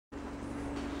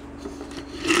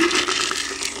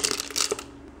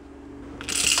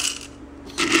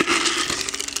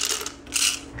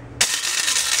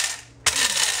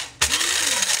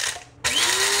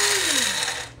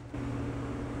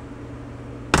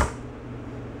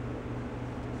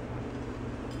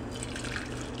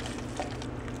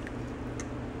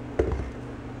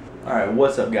Alright,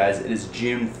 what's up guys? It is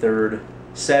June 3rd,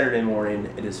 Saturday morning.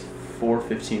 It is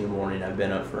 4:15 in the morning. I've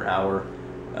been up for an hour,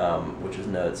 which is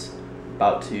nuts.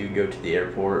 About to go to the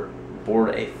airport,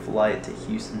 board a flight to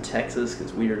Houston, Texas,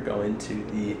 because we are going to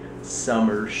the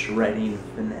summer shredding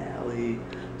finale.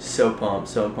 So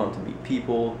pumped to meet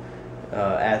people,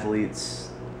 athletes,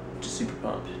 just super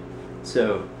pumped.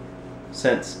 So,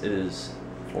 since it is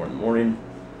 4 in the morning,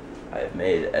 I have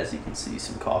made, as you can see,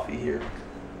 some coffee here.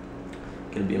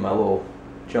 Gonna be my little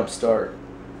jump start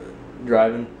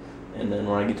driving, and then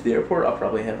when I get to the airport I'll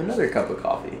probably have another cup of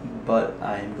coffee, but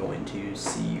I am going to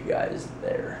see you guys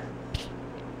there.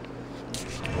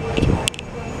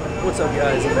 What's up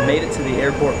guys? I made it to the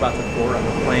airport, about to board on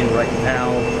the plane right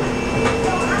now,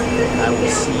 and I will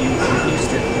see you in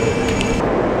Houston.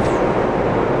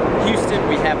 Houston,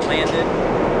 we have landed.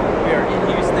 We are in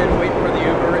Houston waiting for the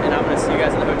Uber, and I'm gonna see you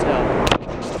guys in the hotel.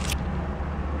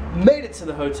 Made it to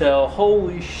the hotel.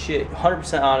 Holy shit,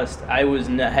 100% honest, I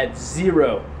had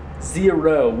zero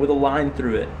with a line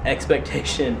through it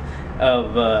expectation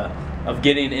of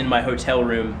getting in my hotel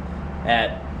room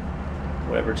at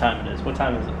whatever time it is. What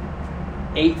time is it?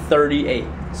 8:38.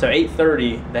 So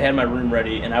 8:30 they had my room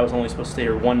ready, and I was only supposed to stay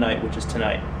here one night, which is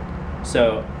tonight.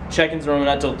 So check-in's room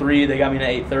not till 3. They got me in at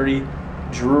 8:30.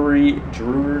 Drury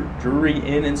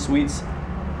Inn and Suites.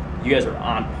 You guys are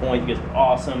on point. You guys are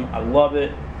awesome. I love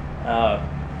it.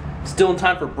 Still in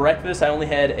time for breakfast. I only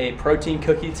had a protein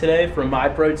cookie today from My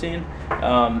Protein,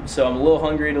 so I'm a little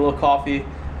hungry, and a little coffee.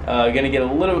 Gonna get a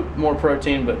little more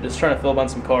protein, but just trying to fill up on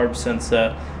some carbs since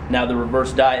now the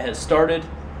reverse diet has started.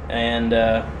 And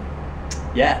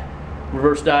yeah,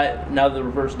 reverse diet. Now the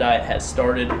reverse diet has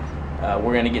started,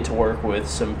 we're gonna get to work with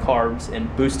some carbs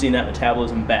and boosting that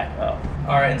metabolism back up.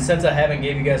 All right, and since I haven't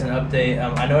gave you guys an update,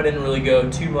 I know I didn't really go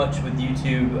too much with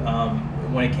YouTube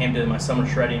when it came to my summer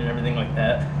shredding and everything like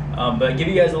that, but give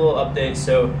you guys a little update.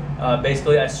 So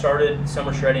basically I started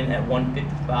summer shredding at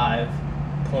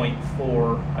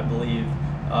 155.4, I believe.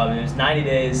 It was 90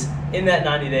 days. In that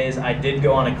 90 days I did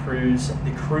go on a cruise.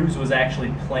 The cruise was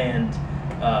actually planned,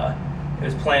 it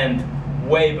was planned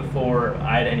way before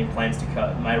I had any plans to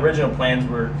cut. My original plans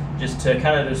were just to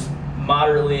kind of just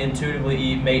moderately, intuitively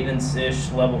eat maintenance-ish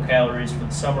level calories for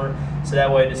the summer, so that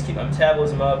way I just keep my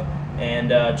metabolism up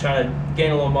and trying to gain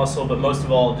a little muscle, but most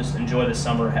of all just enjoy the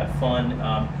summer, have fun.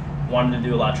 Wanted to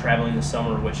do a lot of traveling this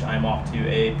summer, which I'm off to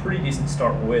a pretty decent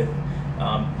start with.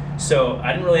 So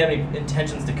I didn't really have any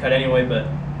intentions to cut anyway, but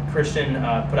Christian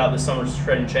put out the summer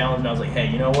shredding challenge, and I was like, hey,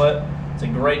 you know what? It's a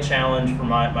great challenge for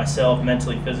myself,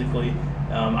 mentally, physically.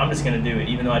 I'm just going to do it,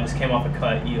 even though I just came off a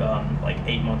cut like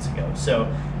 8 months ago. So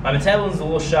my metabolism's a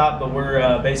little shot, but we're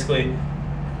going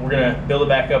to build it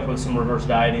back up with some reverse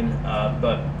dieting.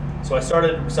 So I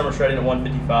started summer shredding at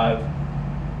 155.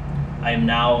 I am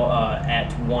now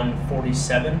at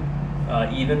 147.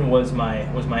 Even was my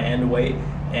end weight,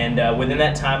 and within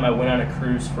that time I went on a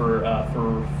cruise for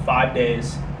 5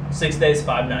 days, 6 days,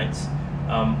 5 nights.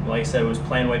 Like I said, it was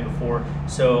planned way before.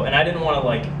 So, and I didn't want to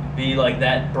like be like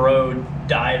that bro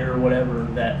diet or whatever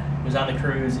that was on the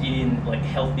cruise eating like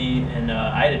healthy, and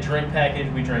I had a drink package.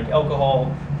 We drank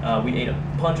alcohol, we ate a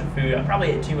bunch of food. I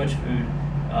probably ate too much food.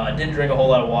 Didn't drink a whole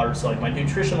lot of water, so like my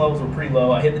nutrition levels were pretty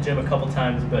low. I hit the gym a couple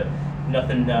times, but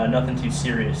nothing too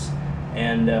serious.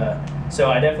 And so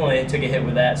I definitely took a hit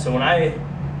with that. So when I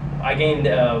gained,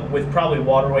 with probably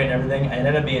water weight and everything, I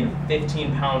ended up being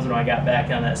 15 pounds when I got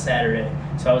back on that Saturday.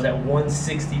 So I was at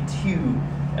 162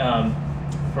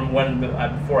 from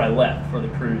before I left for the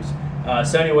cruise.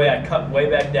 So anyway, I cut way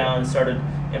back down and started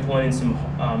implementing some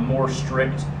more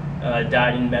strict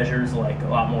dieting measures, like a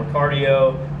lot more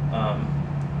cardio,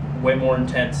 way more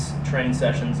intense training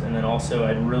sessions, and then also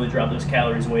I'd really drop those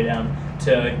calories way down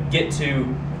to get to,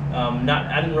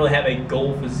 I didn't really have a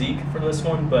goal physique for this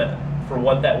one, but for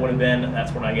what that would have been,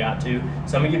 that's what I got to.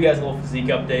 So I'm gonna give you guys a little physique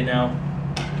update now.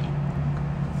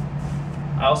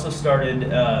 I also started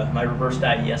my reverse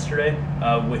diet yesterday.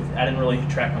 I didn't really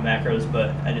track my macros,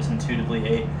 but I just intuitively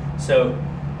ate. So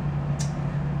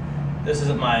this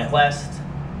isn't my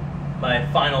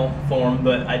final form,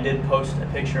 but I did post a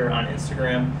picture on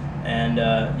Instagram, and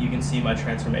you can see my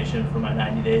transformation for my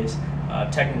 90 days.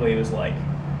 Technically it was like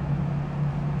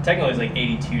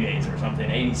 82 days or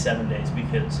something, 87 days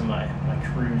because of my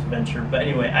cruise venture. But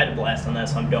anyway, I had a blast on that,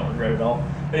 so I don't regret it at all.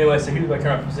 But anyway, so here's my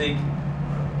current physique.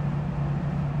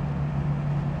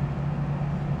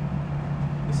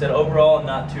 He said overall I'm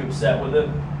not too upset with it.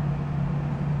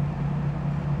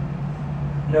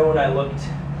 I know when I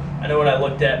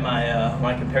looked at my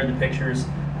when I compared the pictures,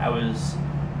 I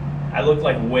looked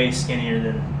like way skinnier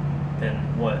than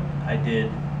what I did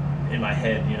in my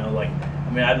head, you know, like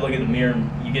I mean, I'd look at the mirror and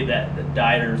you get that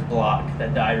dieter's block,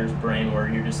 that dieter's brain where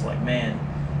you're just like, man,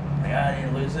 like, I need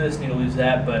to lose this, need to lose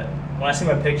that. But when I see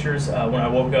my pictures, when I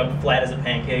woke up flat as a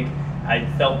pancake, I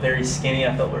felt very skinny,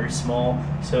 I felt very small.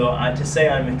 So to say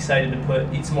I'm excited to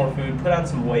eat some more food, put on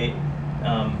some weight,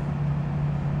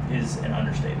 is an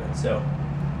understatement. So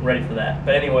I'm ready for that.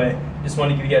 But anyway, just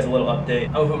wanted to give you guys a little update.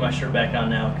 I'm gonna put my shirt back on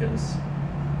now because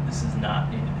this is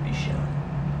not needed to be shown.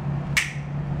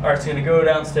 All right, so I'm gonna go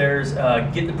downstairs,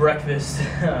 get the breakfast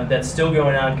that's still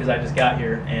going on because I just got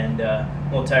here, and I'm a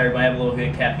little tired. Might have a little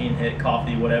hit, caffeine hit,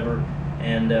 coffee, whatever,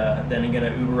 and then I'm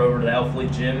gonna Uber over to the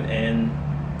Alphalete Gym and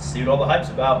see what all the hype's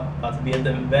about. About to be at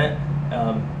the event.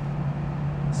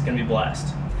 It's gonna be a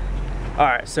blast. All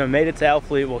right, so I made it to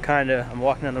Alphalete. Well, I'm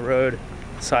walking down the road,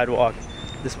 sidewalk.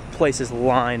 This place is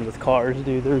lined with cars,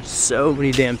 dude. There's so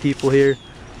many damn people here.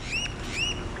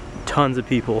 Tons of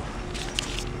people.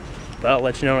 But I'll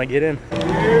let you know when I get in.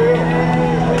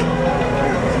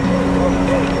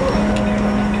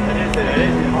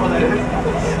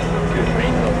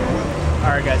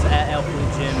 Alright guys, at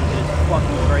Alphalete Gym, it is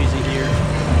fucking crazy here.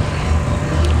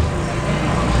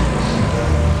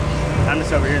 I'm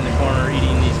just over here in the corner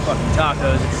eating these fucking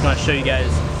tacos. I just want to show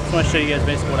you guys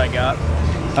basically what I got.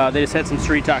 They just had some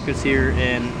street tacos here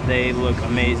and they look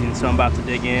amazing, so I'm about to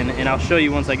dig in and I'll show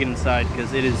you once I get inside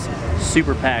because it is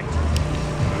super packed.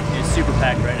 It's super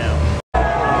packed right now.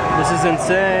 This is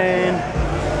insane.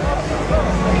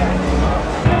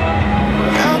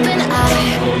 Open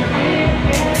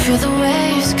eye, feel the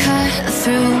waves cut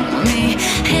through me,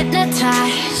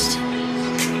 hypnotized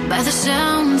by the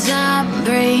sounds I'm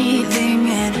breathing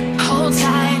in. Hold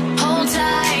tight,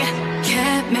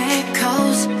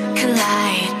 chemicals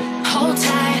collide. Hold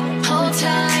tight, hold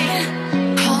tight,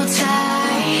 hold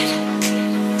tight.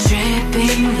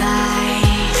 Dripping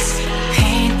lights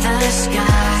paint the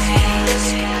skies,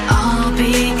 all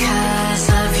because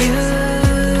of you.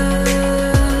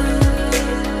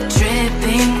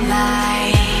 Dripping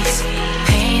lights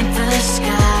paint the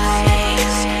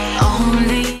skies,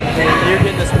 only. You're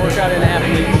getting this workout in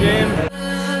Alphalete Gym.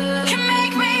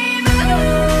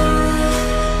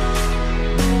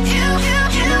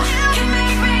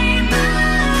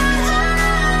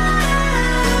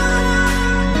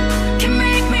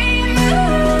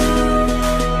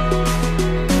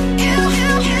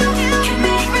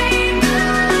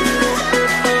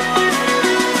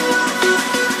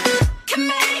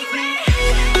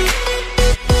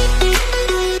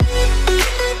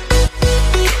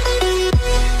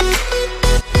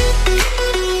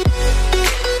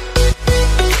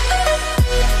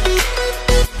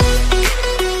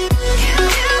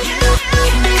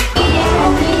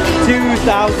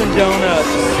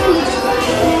 Donuts.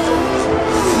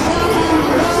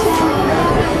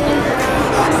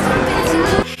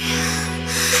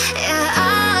 Yeah,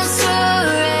 I'm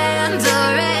surrendering.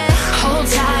 Hold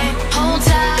tight,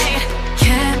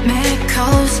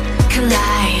 chemicals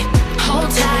collide. Hold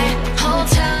tight.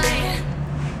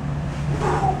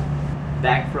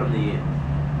 Back from the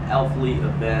Alphalete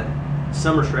event,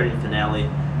 summer shredding finale,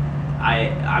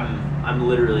 I'm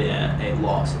literally at a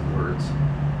loss of words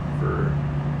for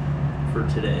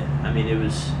today. I mean, I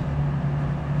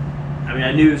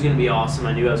knew it was going to be awesome.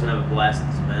 I knew I was going to have a blast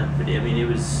at this event, but I mean, it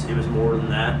was more than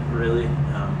that, really.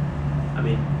 I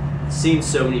mean, seeing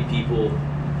so many people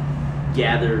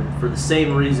gathered for the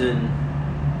same reason,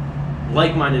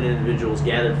 like-minded individuals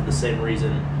gathered for the same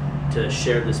reason to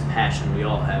share this passion we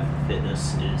all have for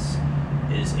fitness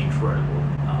is incredible.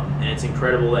 And it's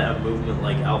incredible that a movement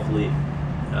like Alphalete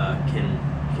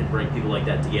can bring people like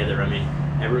that together. I mean,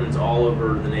 everyone's all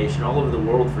over the nation, all over the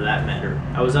world for that matter.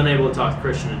 I was unable to talk to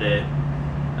Christian today,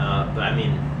 but I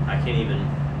mean,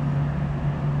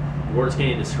 words can't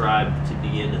even describe to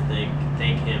begin to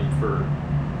thank him for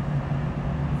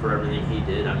everything he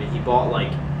did. I mean, he bought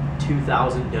like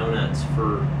 2,000 donuts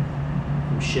from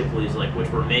Shipley's, like, which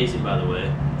were amazing, by the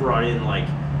way. Brought in like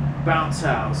bounce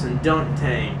house and dunk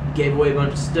tank, gave away a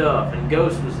bunch of stuff, and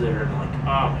Ghost was there, and like,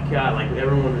 oh my god, like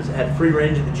everyone had free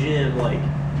range at the gym, like.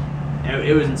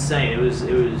 It was insane. It was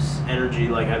energy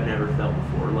like I've never felt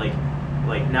before. Like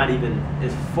not even,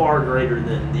 it's far greater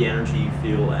than the energy you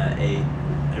feel at a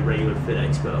regular Fit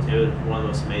Expo. It was one of the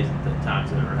most amazing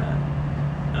times I've ever had.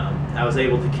 I was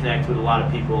able to connect with a lot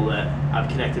of people that I've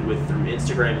connected with through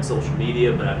Instagram and social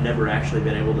media, but I've never actually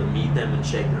been able to meet them and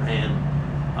shake their hand.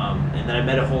 And then I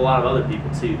met a whole lot of other people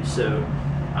too. So,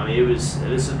 I mean, this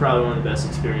is probably one of the best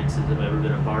experiences I've ever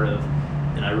been a part of,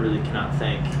 and I really cannot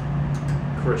thank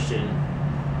Christian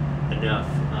enough,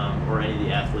 or any of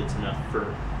the athletes enough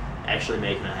for actually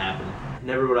making it happen.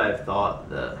 Never would I have thought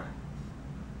that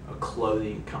a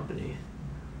clothing company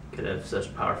could have such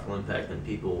a powerful impact on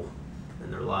people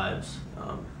and their lives.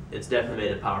 It's definitely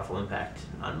made a powerful impact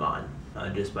on mine.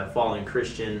 Just by following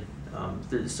Christian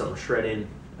through the summer shredding.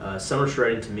 Summer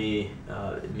shredding to me,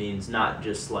 it means not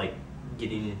just like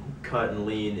getting cut and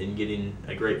lean and getting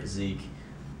a great physique,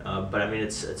 but I mean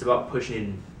it's about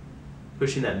pushing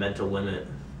that mental limit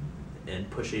and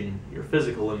pushing your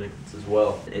physical limits as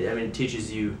well. It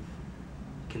teaches you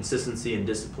consistency and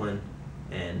discipline,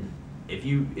 and if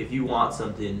you want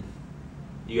something,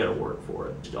 you got to work for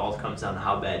it. It all comes down to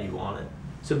how bad you want it.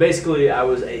 So basically, I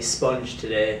was a sponge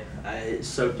today. I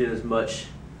soaked in as much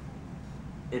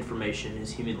information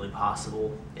as humanly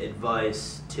possible.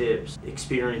 Advice, tips,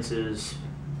 experiences,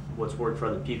 what's worked for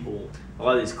other people. A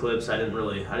lot of these clips, I didn't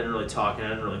really talk and I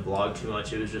didn't really vlog too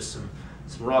much. It was just some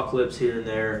raw clips here and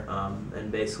there,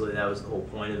 and basically that was the whole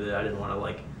point of it. I didn't want to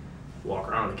like walk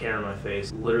around with a camera in my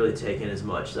face. Literally taking as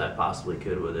much as I possibly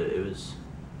could with it. It was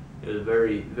a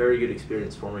very, very good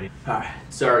experience for me. Alright,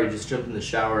 sorry, just jumped in the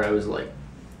shower. I was like,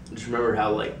 just remembered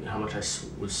how much I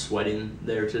was sweating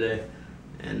there today,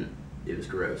 and it was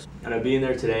gross. And being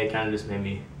there today kind of just made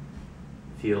me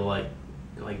feel like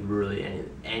really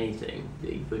anything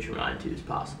that you put your mind to is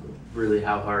possible. Really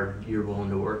how hard you're willing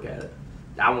to work at it.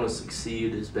 I want to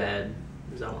succeed as bad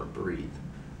as I want to breathe.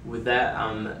 With that,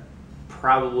 I'm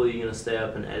probably going to stay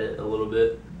up and edit a little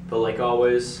bit. But like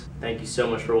always, thank you so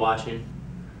much for watching.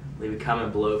 Leave a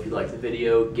comment below if you liked the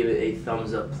video. Give it a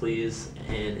thumbs up, please.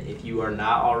 And if you are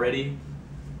not already,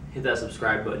 hit that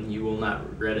subscribe button. You will not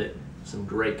regret it. Some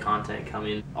great content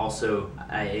coming. Also,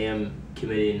 I am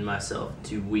committing myself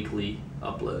to weekly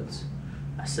uploads.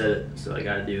 I said it, so I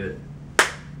gotta do it.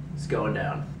 It's going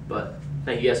down. But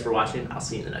thank you guys for watching. I'll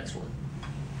see you in the next one.